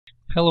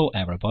Hello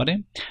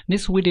everybody,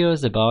 this video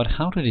is about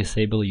how to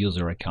disable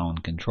user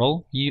account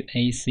control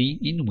UAC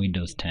in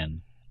Windows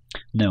 10.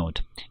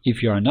 Note,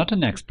 if you are not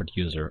an expert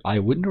user, I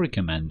wouldn't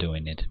recommend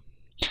doing it.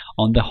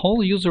 On the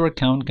whole, user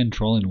account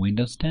control in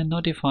Windows 10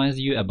 notifies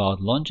you about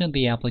launching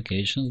the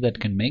applications that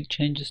can make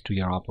changes to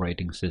your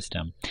operating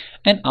system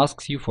and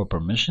asks you for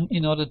permission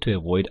in order to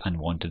avoid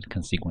unwanted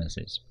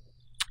consequences.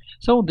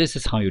 So this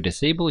is how you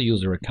disable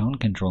user account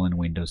control in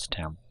Windows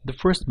 10. The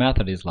first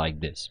method is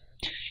like this.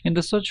 In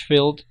the search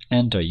field,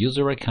 enter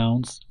user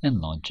accounts and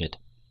launch it.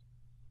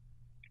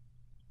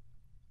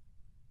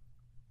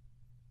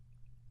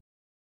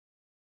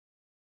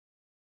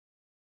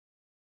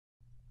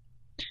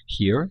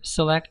 Here,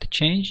 select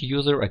Change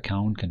User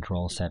Account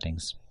Control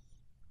Settings.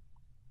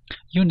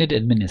 You need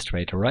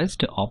administrator rights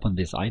to open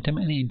this item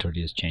and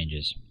introduce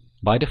changes.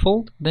 By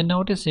default, the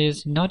notice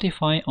is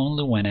Notify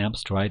only when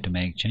apps try to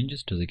make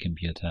changes to the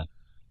computer.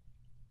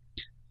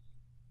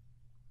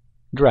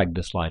 Drag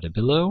the slider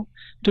below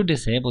to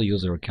disable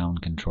user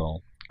account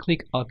control.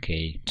 Click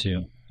OK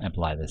to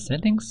apply the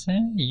settings.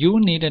 You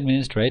need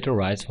administrator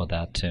rights for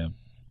that too.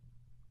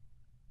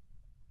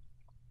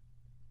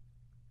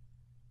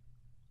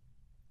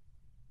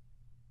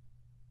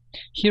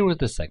 Here is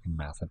the second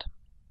method.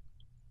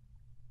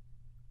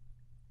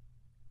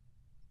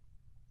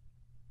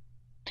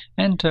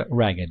 Enter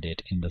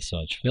Regedit in the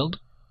search field.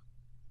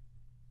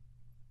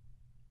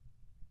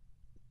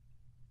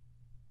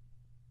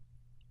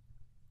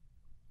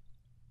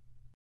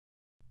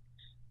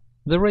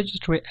 The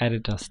registry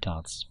editor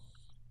starts.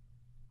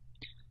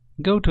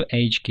 Go to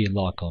HKey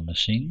Local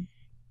Machine,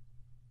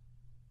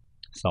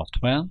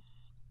 Software,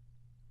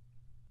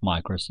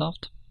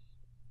 Microsoft,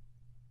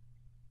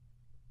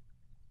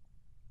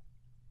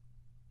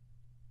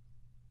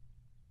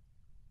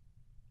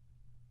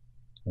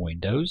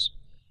 Windows,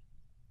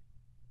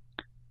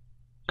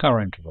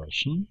 Current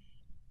version,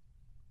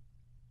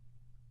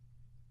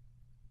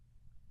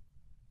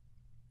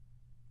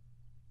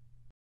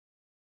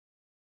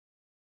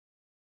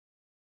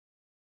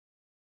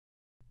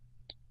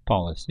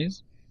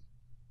 Policies,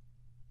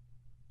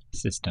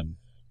 System.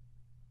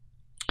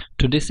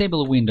 To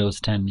disable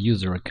Windows 10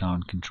 user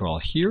account control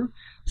here,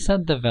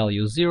 set the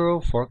value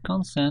 0 for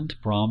Consent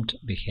Prompt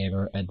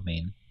Behavior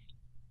Admin.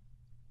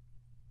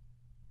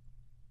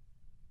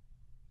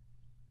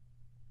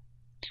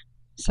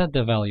 Set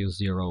the value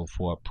 0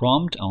 for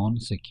Prompt on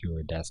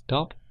Secure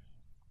Desktop,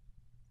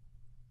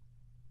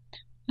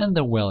 and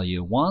the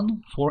value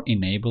 1 for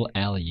Enable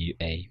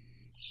LUA.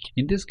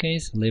 In this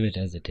case, leave it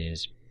as it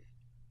is.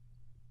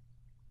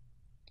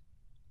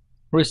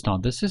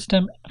 Restart the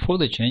system for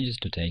the changes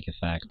to take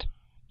effect.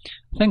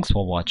 Thanks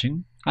for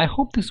watching. I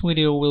hope this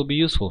video will be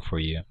useful for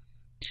you.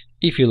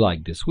 If you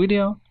like this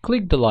video,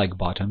 click the like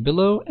button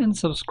below and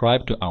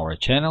subscribe to our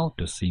channel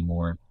to see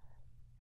more.